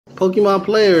Pokemon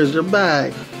players, you're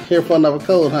back. Here for another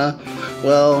code, huh?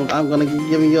 Well, I'm gonna be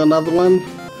giving you another one.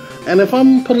 And if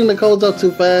I'm putting the codes up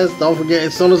too fast, don't forget,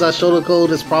 as soon as I show the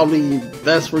code, it's probably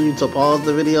best for you to pause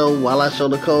the video while I show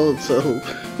the code, so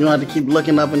you don't have to keep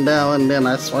looking up and down and then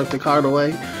I swipe the card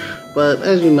away. But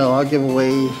as you know, I'll give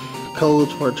away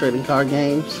codes for trading card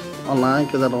games online,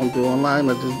 because I don't do online,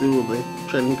 I just do the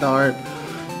trading card,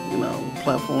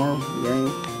 platform game.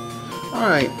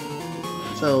 Alright,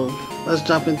 so let's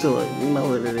jump into it. You know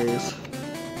what it is.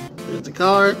 Here's the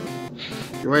card.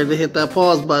 You're ready to hit that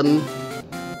pause button.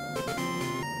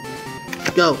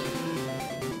 Go.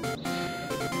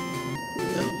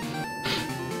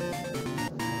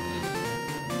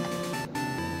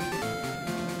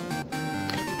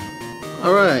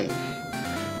 Alright.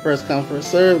 First come,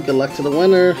 first serve. Good luck to the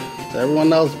winner. To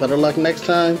everyone else, better luck next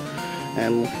time.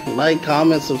 And like,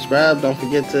 comment, subscribe. Don't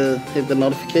forget to hit the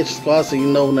notification squad so you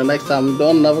know when the next time I'm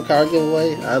doing another card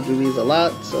giveaway. I do these a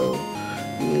lot, so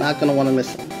you're not going to want to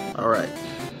miss them. Alright.